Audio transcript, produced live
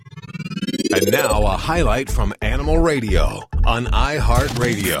And now a highlight from Animal Radio on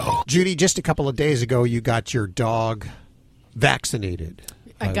iHeartRadio. Judy, just a couple of days ago, you got your dog vaccinated.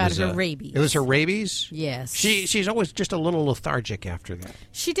 I got her rabies. It was her rabies? Yes. She's always just a little lethargic after that.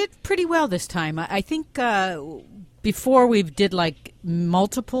 She did pretty well this time. I think before we did like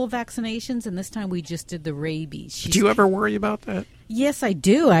multiple vaccinations, and this time we just did the rabies. Do you ever worry about that? Yes, I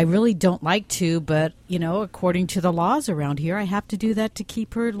do. I really don't like to, but, you know, according to the laws around here, I have to do that to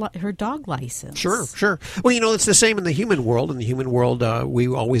keep her dog license. Sure. Well, you know, it's the same in the human world. In the human world, we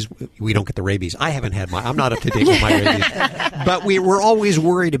don't get the rabies. I haven't had I'm not up to date with my rabies. But we're always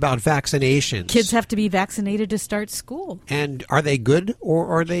worried about vaccinations. Kids have to be vaccinated to start school. And are they good or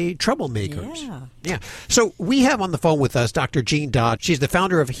are they troublemakers? Yeah. So we have on the phone with us Dr. Jean Dodd. She's the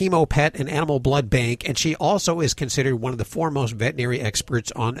founder of HemoPet, an animal blood bank, and she also is considered one of the foremost veterinary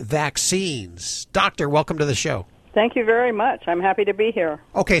experts on vaccines. Doctor, welcome to the show. Thank you very much. I'm happy to be here.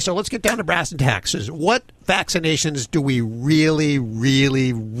 Okay, so let's get down to brass and taxes. What vaccinations do we really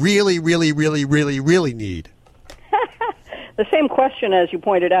need? The same question, as you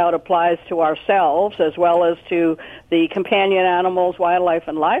pointed out, applies to ourselves as well as to the companion animals, wildlife,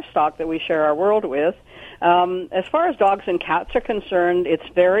 and livestock that we share our world with. As far as dogs and cats are concerned, it's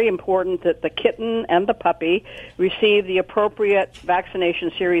very important that the kitten and the puppy receive the appropriate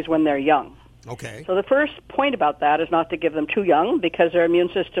vaccination series when they're young. Okay. So the first point about that is not to give them too young because their immune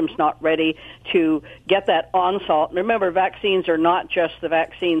system's not ready to get that onslaught. Remember, vaccines are not just the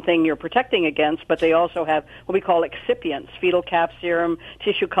vaccine thing you're protecting against, but they also have what we call excipients, fetal calf serum,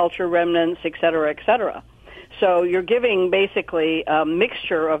 tissue culture remnants, et cetera, et cetera. So you're giving basically a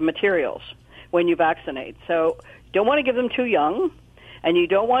mixture of materials when you vaccinate. So you don't want to give them too young. And you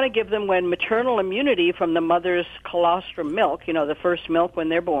don't want to give them when maternal immunity from the mother's colostrum milk, you know, the first milk when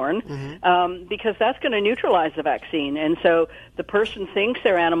they're born, because that's going to neutralize the vaccine. And so the person thinks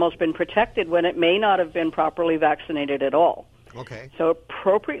their animal's been protected when it may not have been properly vaccinated at all. Okay. So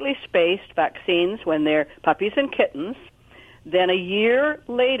appropriately spaced vaccines when they're puppies and kittens. Then a year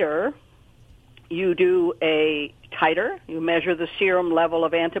later, you do a titer. You measure the serum level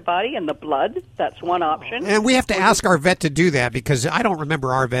of antibody in the blood. That's one option. And we have to ask our vet to do that because I don't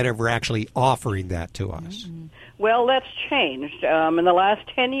remember our vet ever actually offering that to us. Mm-hmm. Well, that's changed. In the last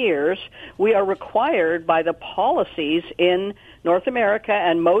 10 years, we are required by the policies in North America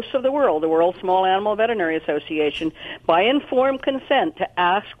and most of the World Small Animal Veterinary Association, by informed consent to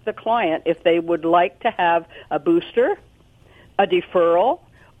ask the client if they would like to have a booster, a deferral,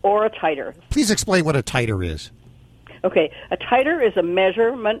 or a titer. Please explain what a titer is. Okay, a titer is a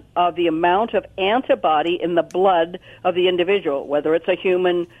measurement of the amount of antibody in the blood of the individual, whether it's a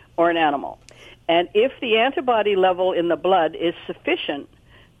human or an animal. And if the antibody level in the blood is sufficient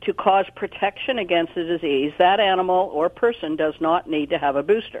to cause protection against the disease, that animal or person does not need to have a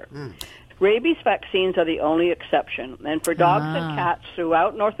booster. Rabies vaccines are the only exception. And for dogs and cats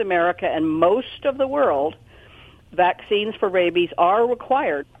throughout North America and most of the world, vaccines for rabies are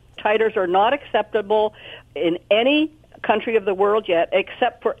required. Titers are not acceptable in any country of the world yet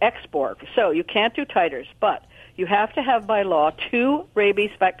except for export. So you can't do titers, but you have to have by law 2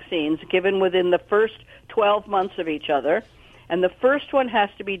 rabies vaccines given within the first 12 months of each other, and the first one has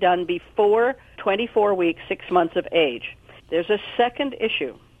to be done before 24 weeks, 6 months of age. There's a second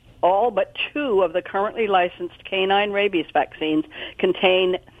issue. All but 2 of the currently licensed canine rabies vaccines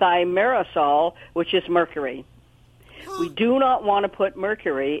contain thimerosal, which is mercury. We do not want to put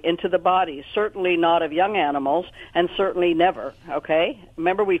mercury into the bodies, certainly not of young animals, and certainly never, okay?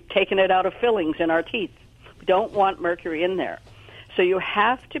 Remember, we've taken it out of fillings in our teeth. We don't want mercury in there. So you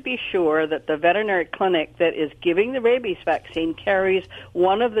have to be sure that the veterinary clinic that is giving the rabies vaccine carries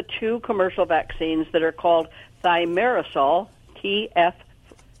one of the 2 commercial vaccines that are called thimerosal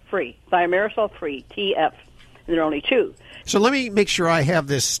TF-free. Thimerosal-free, TF. And there are only 2. So let me make sure I have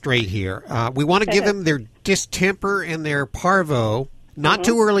this straight here. We want to give them their distemper and their parvo, not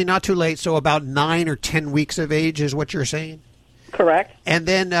too early, not too late, so about 9 or 10 weeks of age is what you're saying? Correct. And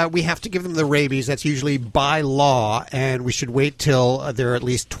then we have to give them the rabies. That's usually by law, and we should wait till they're at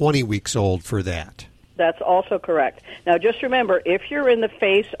least 20 weeks old for that. That's also correct. Now, just remember, if you're in the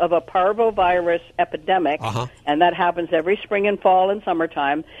face of a parvovirus epidemic, and that happens every spring and fall and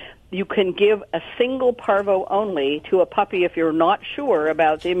summertime, you can give a single parvo only to a puppy if you're not sure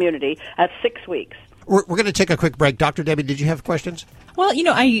about the immunity at 6 weeks. We're going to take a quick break. Dr. Debbie, did you have questions? Well,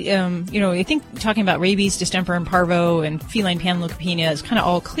 I think talking about rabies, distemper, and parvo, and feline panleukopenia is kind of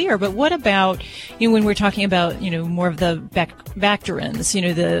all clear. But what about, when we're talking about, more of the bacterins,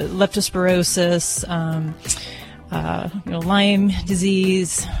 the leptospirosis, Lyme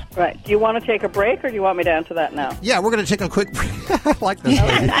disease. Right. Do you want to take a break, or do you want me to answer that now? Yeah, we're going to take a quick break. I like this.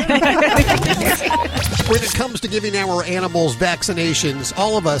 When it comes to giving our animals vaccinations,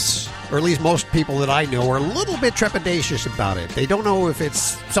 all of us, or at least most people that I know, are a little bit trepidatious about it. They don't know if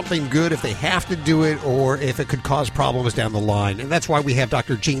it's something good, if they have to do it, or if it could cause problems down the line. And that's why we have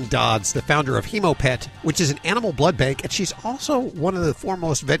Dr. Jean Dodds, the founder of HemoPet, which is an animal blood bank, and she's also one of the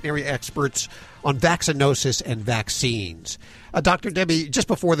foremost veterinary experts on vaccinosis and vaccines. Dr. Debbie, just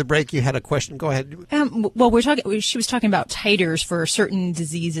before the break, you had a question. Go ahead. She was talking about titers for certain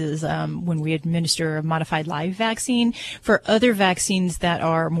diseases when we administer a modified live vaccine. For other vaccines that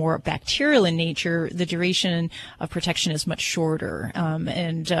are more bacterial in nature, the duration of protection is much shorter.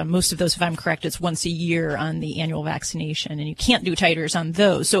 And most of those, if I'm correct, it's once a year on the annual vaccination, and you can't do titers on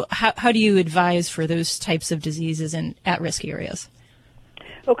those. So how do you advise for those types of diseases in at-risk areas?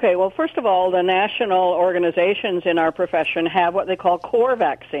 Okay, well, first of all, the national organizations in our profession have what they call core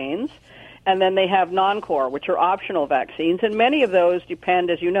vaccines, and then they have non-core, which are optional vaccines, and many of those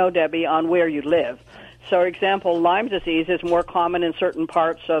depend, as you know, Debbie, on where you live. So, for example, Lyme disease is more common in certain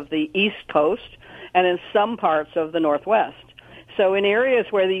parts of the East Coast and in some parts of the Northwest. So in areas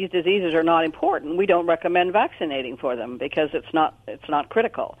where these diseases are not important, we don't recommend vaccinating for them because it's not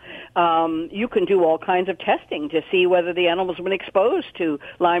critical. You can do all kinds of testing to see whether the animals have been exposed to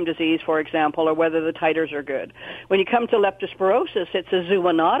Lyme disease, for example, or whether the titers are good. When you come to leptospirosis, it's a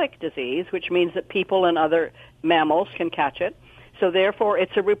zoonotic disease, which means that people and other mammals can catch it. So therefore,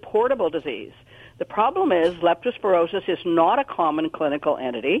 it's a reportable disease. The problem is leptospirosis is not a common clinical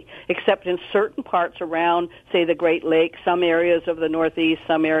entity, except in certain parts around, say, the Great Lakes, some areas of the Northeast,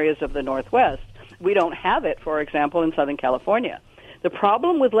 some areas of the Northwest. We don't have it, for example, in Southern California. The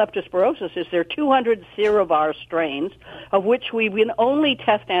problem with leptospirosis is there are 200 serovar strains, of which we can only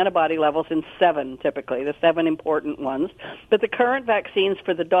test antibody levels in 7, typically, the 7 important ones. But the current vaccines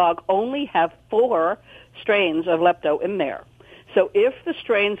for the dog only have 4 strains of lepto in there. So if the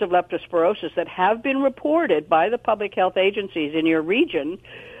strains of leptospirosis that have been reported by the public health agencies in your region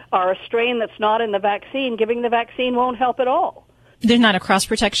are a strain that's not in the vaccine, giving the vaccine won't help at all. There's not a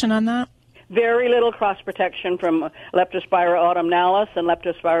cross-protection on that? Very little cross-protection from Leptospira autumnalis and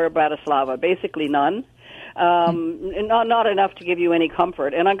Leptospira bratislava, basically none. Not enough to give you any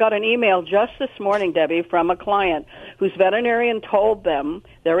comfort. And I got an email just this morning, Debbie, from a client whose veterinarian told them,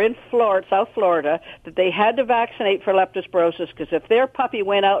 they're in Florida, South Florida, that they had to vaccinate for leptospirosis because if their puppy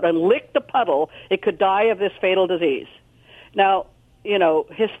went out and licked a puddle, it could die of this fatal disease. Now, you know,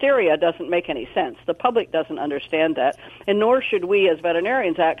 hysteria doesn't make any sense. The public doesn't understand that, and nor should we as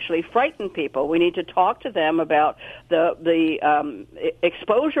veterinarians actually frighten people. We need to talk to them about the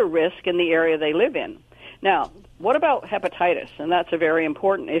exposure risk in the area they live in. Now, what about hepatitis? And that's a very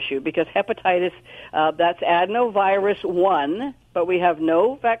important issue because hepatitis, that's adenovirus 1, but we have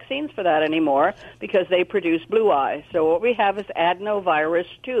no vaccines for that anymore because they produce blue eye. So what we have is adenovirus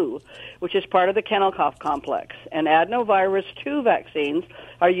 2, which is part of the kennel cough complex. And adenovirus 2 vaccines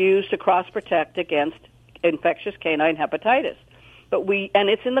are used to cross-protect against infectious canine hepatitis. And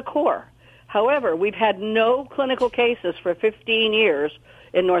it's in the core. However, we've had no clinical cases for 15 years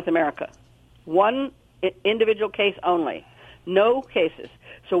in North America. One individual case only. No cases.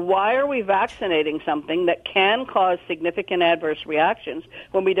 So why are we vaccinating something that can cause significant adverse reactions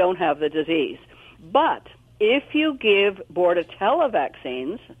when we don't have the disease? But if you give Bordetella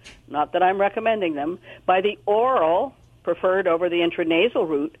vaccines, not that I'm recommending them, by the oral, preferred over the intranasal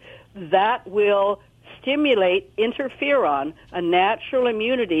route, that will stimulate interferon, a natural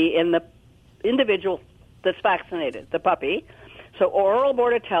immunity in the individual that's vaccinated, the puppy. So oral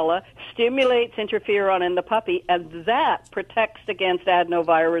Bordetella stimulates interferon in the puppy, and that protects against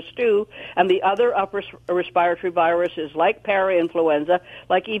adenovirus 2 and the other upper respiratory viruses like parainfluenza,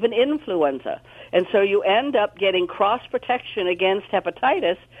 like even influenza. And so you end up getting cross-protection against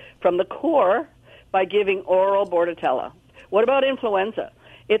hepatitis from the core by giving oral Bordetella. What about influenza?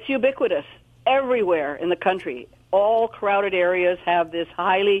 It's ubiquitous everywhere in the country. All crowded areas have this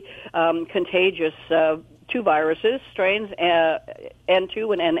highly contagious 2 viruses, strains N2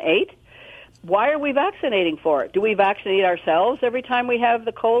 and N8. Why are we vaccinating for it? Do we vaccinate ourselves every time we have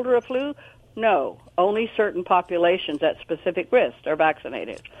the cold or a flu? No. Only certain populations at specific risk are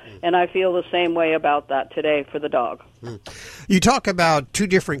vaccinated. And I feel the same way about that today for the dog. You talk about 2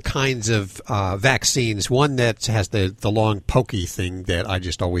 different kinds of vaccines. One that has the long pokey thing that I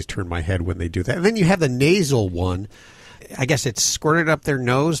just always turn my head when they do that. And then you have the nasal one. I guess it's squirted up their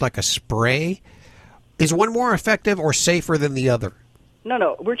nose like a spray. Is one more effective or safer than the other?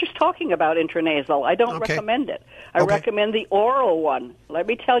 No. We're just talking about intranasal. I don't recommend it. I recommend the oral one. Let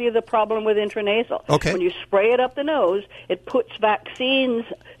me tell you the problem with intranasal. Okay. When you spray it up the nose, it puts vaccines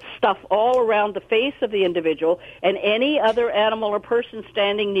stuff all around the face of the individual and any other animal or person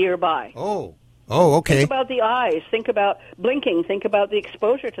standing nearby. Oh, okay. Think about the eyes. Think about blinking. Think about the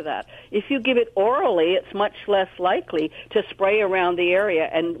exposure to that. If you give it orally, it's much less likely to spray around the area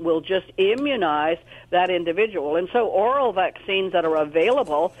and will just immunize that individual. And so oral vaccines that are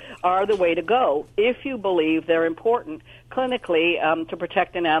available are the way to go if you believe they're important clinically to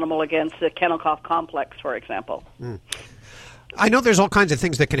protect an animal against the kennel cough complex, for example. I know there's all kinds of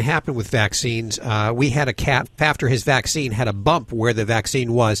things that can happen with vaccines. We had a cat, after his vaccine, had a bump where the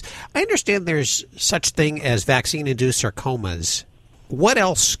vaccine was. I understand there's such thing as vaccine-induced sarcomas. What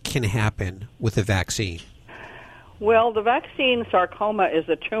else can happen with the vaccine? Well, the vaccine sarcoma is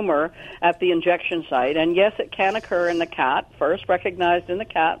a tumor at the injection site, and yes, it can occur in the cat, first recognized in the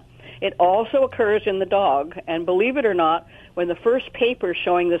cat. It also occurs in the dog, and believe it or not, when the first paper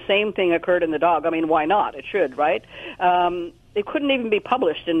showing the same thing occurred in the dog, I mean, why not? It should, right? It couldn't even be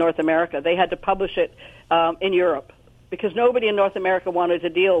published in North America. They had to publish it in Europe because nobody in North America wanted to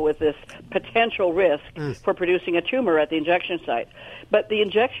deal with this potential risk for producing a tumor at the injection site. But the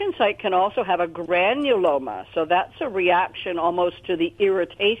injection site can also have a granuloma, so that's a reaction almost to the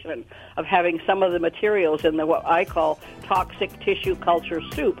irritation of having some of the materials in the what I call toxic tissue culture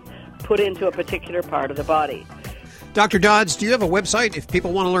soup put into a particular part of the body. Dr. Dodds, do you have a website if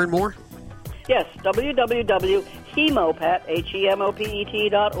people want to learn more? Yes, www.hemopet,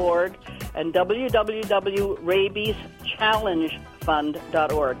 HEMOPET.org, and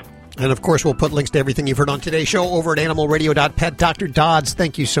www.rabieschallengefund.org. And, of course, we'll put links to everything you've heard on today's show over at animalradio.pet. Dr. Dodds,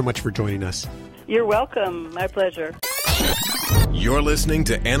 thank you so much for joining us. You're welcome. My pleasure. You're listening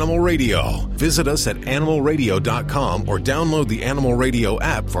to Animal Radio. Visit us at animalradio.com or download the Animal Radio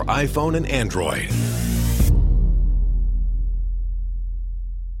app for iPhone and Android.